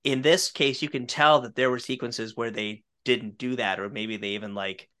 But in this case, you can tell that there were sequences where they didn't do that, or maybe they even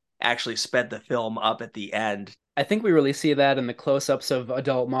like actually sped the film up at the end. I think we really see that in the close-ups of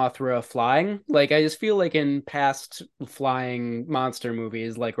adult Mothra flying. Like, I just feel like in past flying monster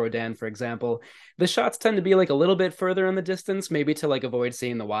movies, like Rodan, for example, the shots tend to be like a little bit further in the distance, maybe to like avoid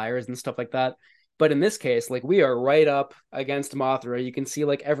seeing the wires and stuff like that. But in this case, like we are right up against Mothra. You can see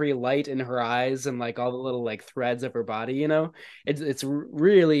like every light in her eyes and like all the little like threads of her body. It's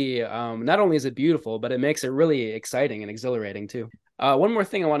really not only is it beautiful, but it makes it really exciting and exhilarating too. One more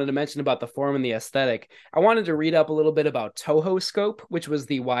thing I wanted to mention about the form and the aesthetic. I wanted to read up a little bit about Toho Scope, which was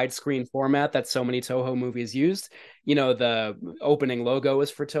the widescreen format that so many Toho movies used. The opening logo is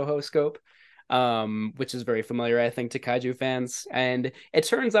for Toho Scope, which is very familiar, I think, to kaiju fans. And it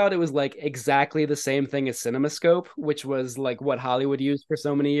turns out it was like exactly the same thing as CinemaScope, which was like what Hollywood used for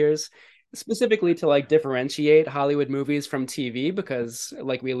so many years, specifically to like differentiate Hollywood movies from TV, because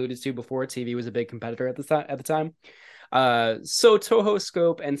like we alluded to before, TV was a big competitor at the time. So Toho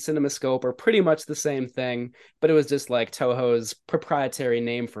Scope and CinemaScope are pretty much the same thing, but it was just like Toho's proprietary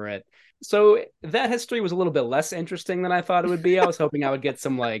name for it. So that history was a little bit less interesting than I thought it would be. I was hoping I would get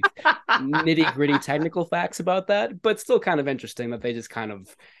some like nitty gritty technical facts about that, but still kind of interesting that they just kind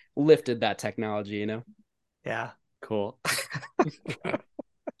of lifted that technology. Yeah. Cool.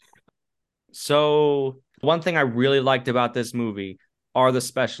 So one thing I really liked about this movie are the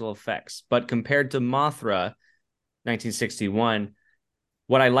special effects, but compared to Mothra 1961,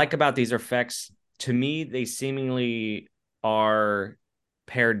 what I like about these effects, to me, they seemingly are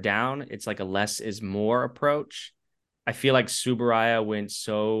pared down. It's like a less is more approach. I feel like Subaraya went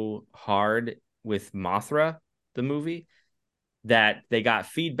so hard with Mothra, the movie, that they got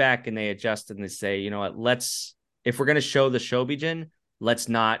feedback and they adjusted and they say, you know what, if we're going to show the Shobijin, let's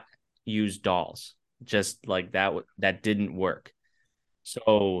not use dolls. Just like that didn't work.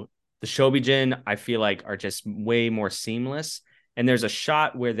 So the Shobijin, I feel like, are just way more seamless. And there's a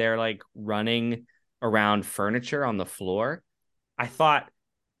shot where they're like running around furniture on the floor. I thought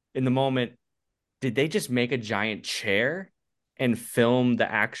in the moment, did they just make a giant chair and film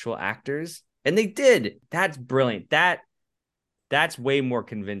the actual actors? And they did. That's brilliant. That's way more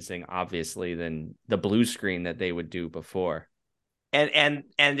convincing, obviously, than the blue screen that they would do before. And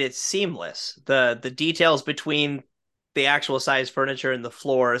it's seamless. The details between the actual size furniture and the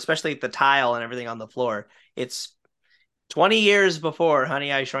floor, especially the tile and everything on the floor. It's 20 years before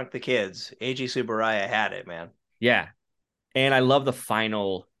Honey, I Shrunk the Kids. Eiji Tsuburaya had it, man. Yeah. And I love the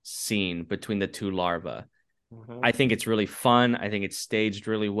final scene between the two larvae. Mm-hmm. I think it's really fun. I think it's staged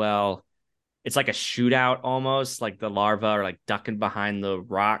really well. It's like a shootout almost, like the larvae are like ducking behind the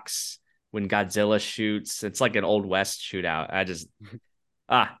rocks when Godzilla shoots. It's like an Old West shootout.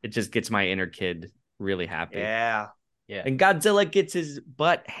 It just gets my inner kid really happy. Yeah. And Godzilla gets his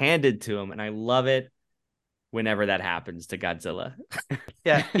butt handed to him, and I love it whenever that happens to Godzilla.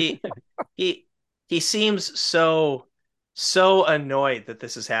 Yeah, he seems so annoyed that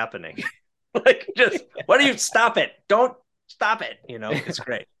this is happening. Like, just, what do you, stop it? Don't stop it. It's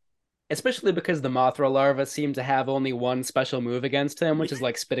great. Especially because the Mothra larvae seem to have only one special move against him, which is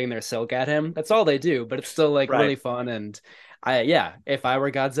like spitting their silk at him. That's all they do, but it's still like really fun. And if I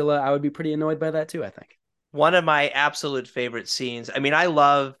were Godzilla, I would be pretty annoyed by that too, I think. One of my absolute favorite scenes. I mean, I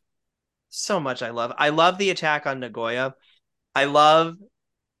love so much. I love the attack on Nagoya. I love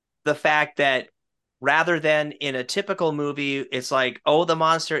the fact that rather than in a typical movie, it's like, oh, the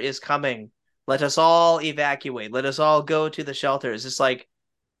monster is coming. Let us all evacuate. Let us all go to the shelters. It's like,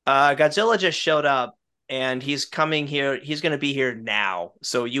 Godzilla just showed up and he's coming here. He's going to be here now.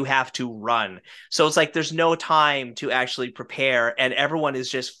 So you have to run. So it's like there's no time to actually prepare, and everyone is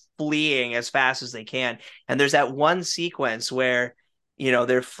just fleeing as fast as they can. And there's that one sequence where,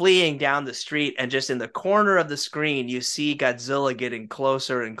 they're fleeing down the street, and just in the corner of the screen, you see Godzilla getting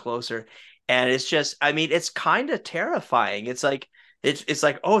closer and closer. And it's just, I mean, it's kind of terrifying. It's like, it's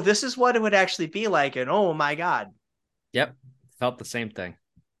like, oh, this is what it would actually be like. And oh my God. Yep. Felt the same thing.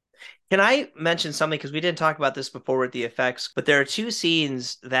 Can I mention something? Because we didn't talk about this before with the effects, but there are two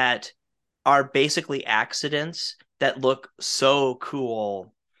scenes that are basically accidents that look so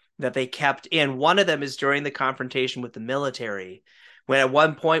cool that they kept in. One of them is during the confrontation with the military, when at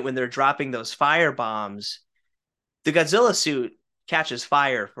one point when they're dropping those fire bombs, the Godzilla suit catches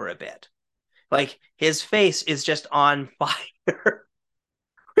fire for a bit. Like, his face is just on fire,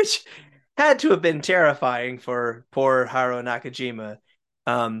 which had to have been terrifying for poor Haro Nakajima.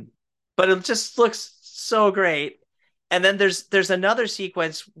 But it just looks so great. And then there's another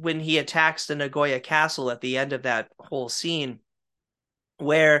sequence when he attacks the Nagoya castle at the end of that whole scene,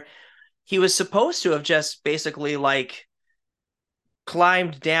 where he was supposed to have just basically like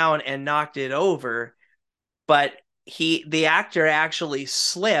climbed down and knocked it over, but the actor actually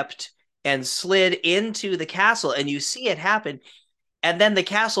slipped and slid into the castle, and you see it happen, and then the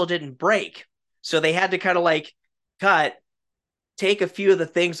castle didn't break, so they had to kind of like take a few of the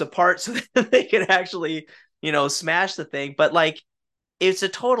things apart so that they could actually, smash the thing. But like, it's a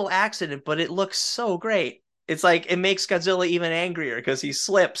total accident, but it looks so great. It's like, it makes Godzilla even angrier because he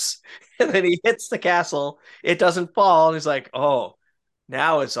slips and then he hits the castle. It doesn't fall. And he's like, oh,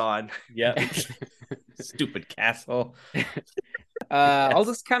 now it's on. Yeah. Stupid castle.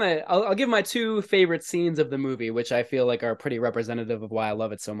 I'll give my two favorite scenes of the movie, which I feel like are pretty representative of why I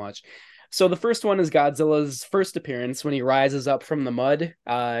love it so much. So the first one is Godzilla's first appearance when he rises up from the mud.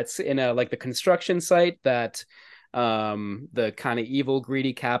 It's in the construction site that the kind of evil,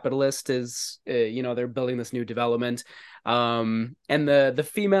 greedy capitalist is, they're building this new development. And the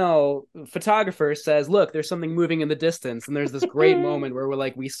female photographer says, look, there's something moving in the distance. And there's this great moment where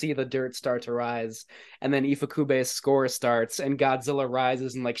we see the dirt start to rise, and then Ifukube's score starts and Godzilla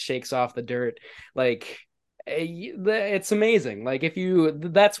rises and shakes off the dirt. It's amazing.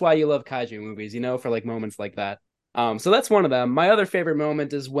 That's why you love kaiju movies, for moments like that. So that's one of them. My other favorite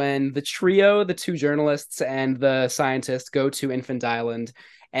moment is when the trio, the two journalists and the scientist, go to Infant Island,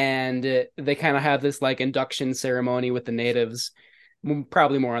 and they kind of have this induction ceremony with the natives.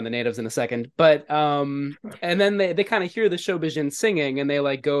 Probably more on the natives in a second. But and then they kind of hear the Shobijin singing, and they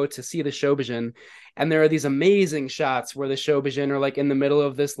like go to see the Shobijin, and there are these amazing shots where the Shobijin are like in the middle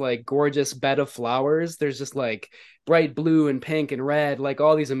of this like gorgeous bed of flowers. There's just like bright blue and pink and red, like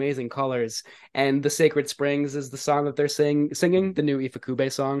all these amazing colors. And the Sacred Springs is the song that they're singing, the new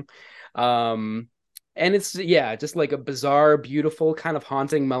Ifukube song. Um, and it's yeah, just like a bizarre, beautiful, kind of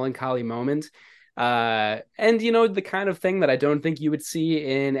haunting, melancholy moment. And you know, the kind of thing that I don't think you would see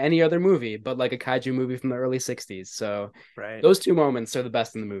in any other movie, but like a kaiju movie from the early 60s. So Right. those two moments are the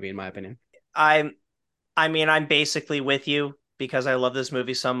best in the movie, in my opinion. I'm I mean, I'm basically with you because I love this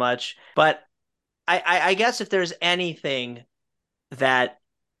movie so much. But I guess if there's anything that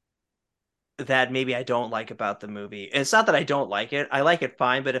maybe I don't like about the movie, it's not that I don't like it. I like it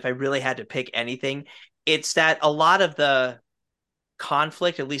fine, but if I really had to pick anything, it's that a lot of the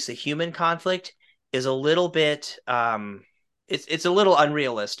conflict, at least the human conflict, is a little bit it's a little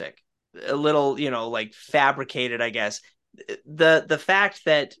unrealistic. A little, like fabricated, I guess. The fact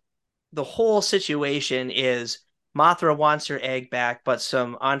that the whole situation is Mothra wants her egg back, but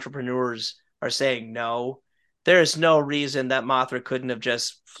some entrepreneurs are saying no. There is no reason that Mothra couldn't have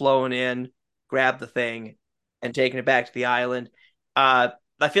just flown in, grabbed the thing, and taken it back to the island. I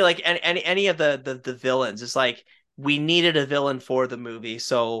feel like any of the villains, it's like we needed a villain for the movie,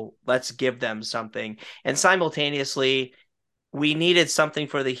 so let's give them something. And simultaneously, we needed something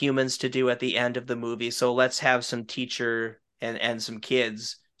for the humans to do at the end of the movie, so let's have some teacher and some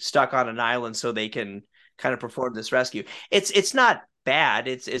kids stuck on an island so they can kind of perform this rescue. It's not bad.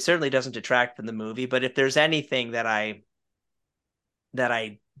 It certainly doesn't detract from the movie, but if there's anything that I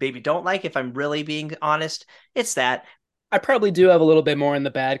maybe don't like, if I'm really being honest, it's that. I probably do have a little bit more in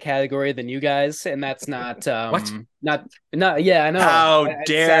the bad category than you guys, and that's not What? not yeah, I know. How It's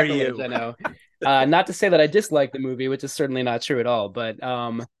dare sacrilege, you? I know. Not to say that I dislike the movie, which is certainly not true at all, but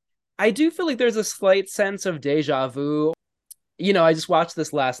I do feel like there's a slight sense of deja vu. You know, I just watched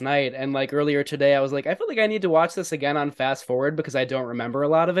this last night, and like earlier today, I was like, I feel like I need to watch this again on fast forward because I don't remember a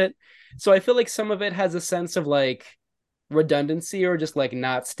lot of it. So I feel like some of it has a sense of like redundancy or just like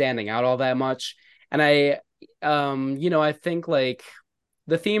not standing out all that much. And I think like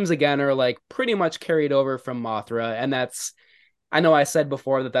the themes again are like pretty much carried over from Mothra, and that's I know I said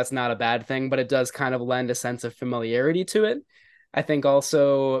before that that's not a bad thing, but it does kind of lend a sense of familiarity to it. I think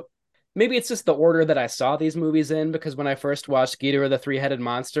also maybe it's just the order that I saw these movies in, because when I first watched Ghidorah the Three-Headed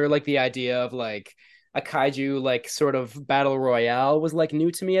Monster, like the idea of like a kaiju like sort of battle royale was like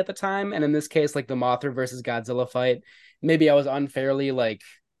new to me at the time, and in this case like the Mothra versus Godzilla fight, maybe I was unfairly like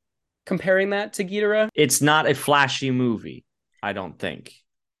comparing that to Ghidorah. It's not a flashy movie, I don't think.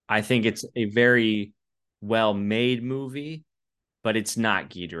 I think it's a very well made movie, but it's not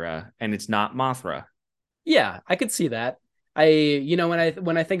Ghidorah and it's not Mothra. Yeah, I could see that.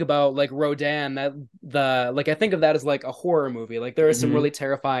 When I think about like Rodan, that the like I think of that as like a horror movie. Like there are some Mhm. really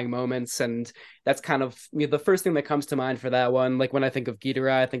terrifying moments, and that's kind of the first thing that comes to mind for that one. Like when I think of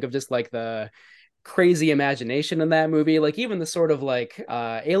Ghidorah, I think of just like the crazy imagination in that movie. Like even the sort of like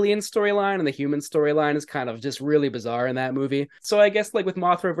alien storyline and the human storyline is kind of just really bizarre in that movie. So I guess like with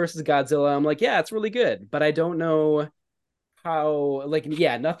Mothra versus Godzilla, I'm like, yeah, it's really good, but I don't know how like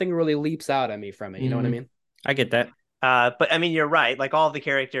yeah, nothing really leaps out at me from it. You know what I Mhm. mean? I get that. But I mean, you're right. Like all the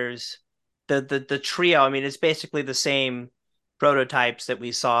characters, the trio. I mean, it's basically the same prototypes that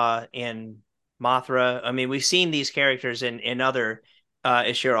we saw in Mothra. I mean, we've seen these characters in other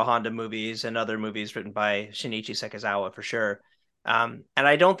Ishiro Honda movies and other movies written by Shinichi Sekizawa for sure. And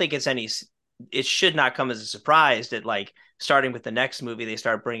I don't think it should not come as a surprise that like starting with the next movie, they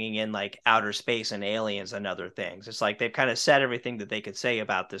start bringing in like outer space and aliens and other things. It's like they've kind of said everything that they could say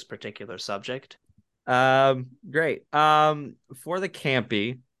about this particular subject. Great. For the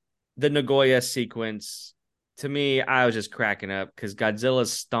campy, the Nagoya sequence, to me, I was just cracking up because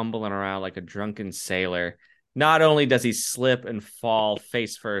Godzilla's stumbling around like a drunken sailor. Not only does he slip and fall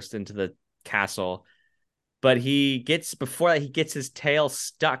face first into the castle, but before that, he gets his tail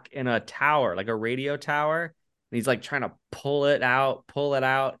stuck in a tower, like a radio tower. And he's like trying to pull it out, pull it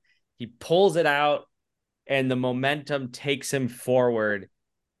out. He pulls it out, and the momentum takes him forward,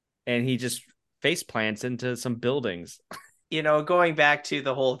 and he just face plants into some buildings. Going back to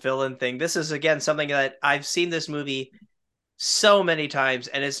the whole villain thing, this is again something that I've seen this movie so many times,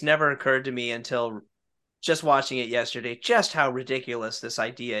 and it's never occurred to me until just watching it yesterday, just how ridiculous this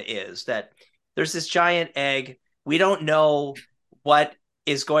idea is that there's this giant egg. We don't know what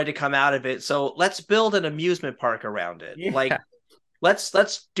is going to come out of it. So let's build an amusement park around it. Yeah. Like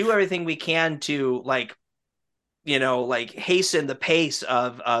let's do everything we can to like hasten the pace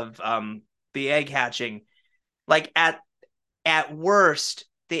of the egg hatching. Like at worst,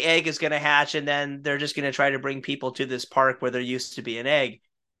 the egg is going to hatch, and then they're just going to try to bring people to this park where there used to be an egg.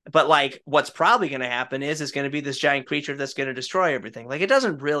 But like, what's probably going to happen is going to be this giant creature that's going to destroy everything. Like, it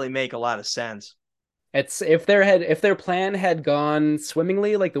doesn't really make a lot of sense. It's if their plan had gone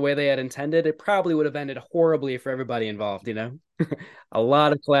swimmingly, like the way they had intended, it probably would have ended horribly for everybody involved, you know? A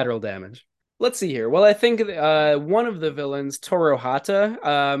lot of collateral damage. Let's see here. Well, I think one of the villains,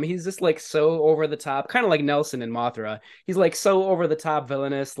 Torohata, he's just like so over the top, kind of like Nelson in Mothra. He's like so over the top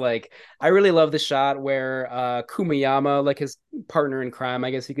villainous. Like I really love the shot where Kumayama, like his partner in crime, I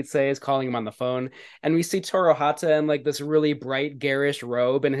guess you could say, is calling him on the phone, and we see Torohata in like this really bright garish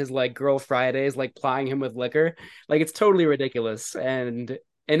robe and his like girl Fridays like plying him with liquor. Like it's totally ridiculous. And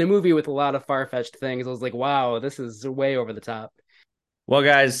in a movie with a lot of far-fetched things, I was like, wow, this is way over the top. Well,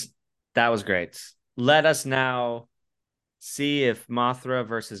 guys, that was great. Let us now see if Mothra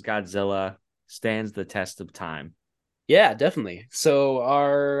versus Godzilla stands the test of time. Yeah, definitely. So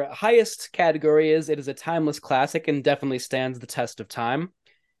our highest category is it is a timeless classic and definitely stands the test of time.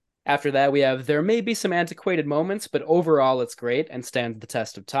 After that, we have there may be some antiquated moments, but overall it's great and stands the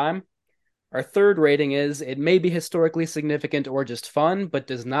test of time. Our third rating is it may be historically significant or just fun, but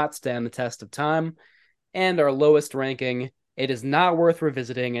does not stand the test of time. And our lowest ranking, it is not worth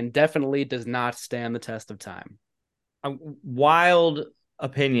revisiting and definitely does not stand the test of time. A wild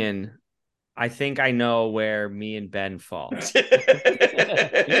opinion. I think I know where me and Ben fall.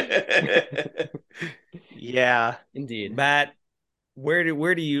 Yeah, indeed. Matt, where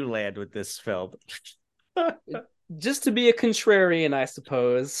do you land with this film? Just to be a contrarian, I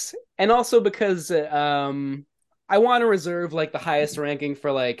suppose, and also because I want to reserve like the highest ranking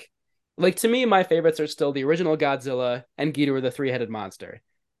for like to me, my favorites are still the original Godzilla and Ghidorah the three-headed monster.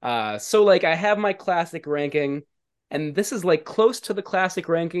 So like I have my classic ranking, and this is like close to the classic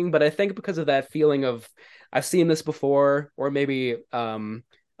ranking, but I think because of that feeling of I've seen this before, or maybe a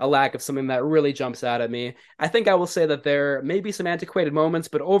lack of something that really jumps out at me, I think I will say that there may be some antiquated moments,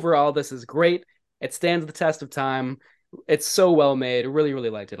 but overall this is great. It stands the test of time. It's so well made. Really, really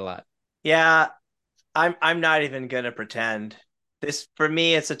liked it a lot. yeah. I'm not even gonna pretend. This for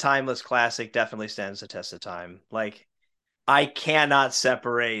me, it's a timeless classic. Definitely stands the test of time. Like I cannot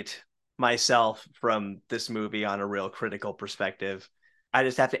separate myself from this movie on a real critical perspective. I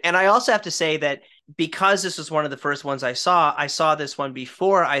just have to, and I also have to say that because this was one of the first ones I saw this one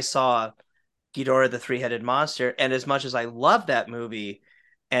before I saw Ghidorah the Three-Headed Monster, and as much as I love that movie,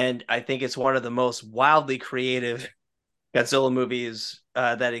 and I think it's one of the most wildly creative Godzilla movies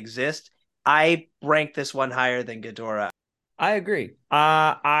that exist, I rank this one higher than Ghidorah. I agree.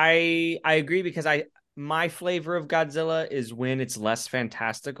 I agree because my flavor of Godzilla is when it's less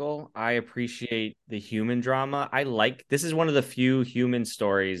fantastical. I appreciate the human drama. This is one of the few human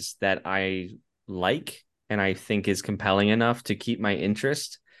stories that I like and I think is compelling enough to keep my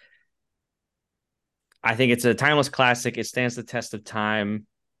interest. I think it's a timeless classic. It stands the test of time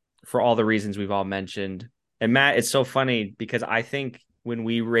for all the reasons we've all mentioned. And Matt, it's so funny because I think when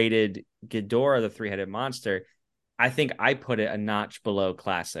we rated Ghidorah the three-headed monster, I think I put it a notch below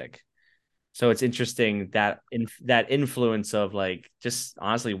classic. So it's interesting that that influence of like just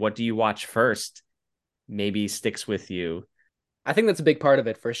honestly, what do you watch first? Maybe sticks with you. I think that's a big part of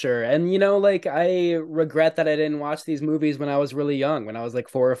it for sure. And you know, like I regret that I didn't watch these movies when I was really young, when I was like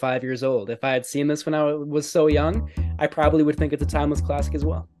 4 or 5 years old. If I had seen this when I was so young, I probably would think it's a timeless classic as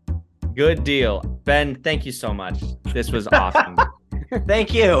well. Good deal. Ben, thank you so much. This was awesome.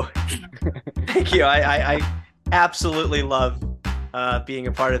 Thank you. Thank you. I absolutely love being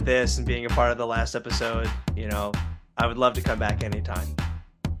a part of this and being a part of the last episode. You know, I would love to come back anytime.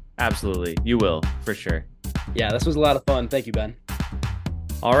 Absolutely. You will, for sure. Yeah, this was a lot of fun. Thank you, Ben.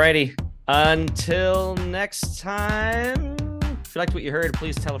 Alrighty. Until next time. If you liked what you heard,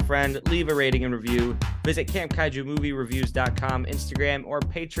 please tell a friend, leave a rating and review. Visit CampKaijuMovieReviews.com, Instagram, or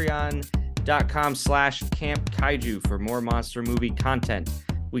Patreon.com/CampKaiju for more monster movie content.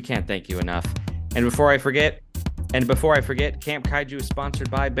 We can't thank you enough. And before I forget, Camp Kaiju is sponsored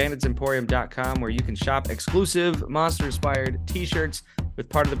by BanditsEmporium.com, where you can shop exclusive monster-inspired t-shirts with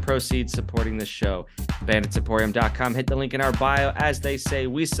part of the proceeds supporting this show. BanditsEmporium.com. Hit the link in our bio. As they say,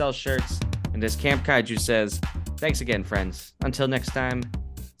 we sell shirts. And as Camp Kaiju says, thanks again, friends. Until next time,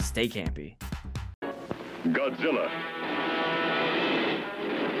 stay campy. Godzilla.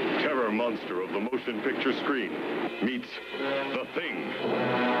 Terror monster of the motion picture screen meets The Thing.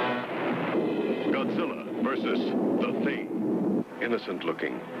 Godzilla versus The Thing. Innocent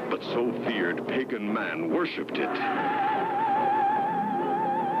looking, but so feared pagan man worshipped it.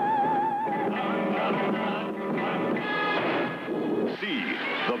 See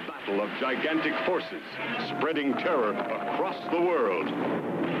the Battle of gigantic forces, spreading terror across the world.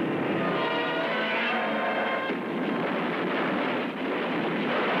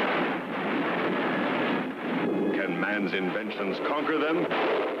 Can man's inventions conquer them?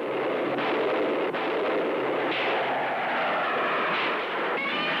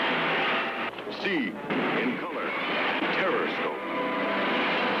 See, in color, Terror Scope.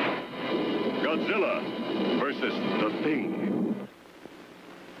 Godzilla versus the Thing.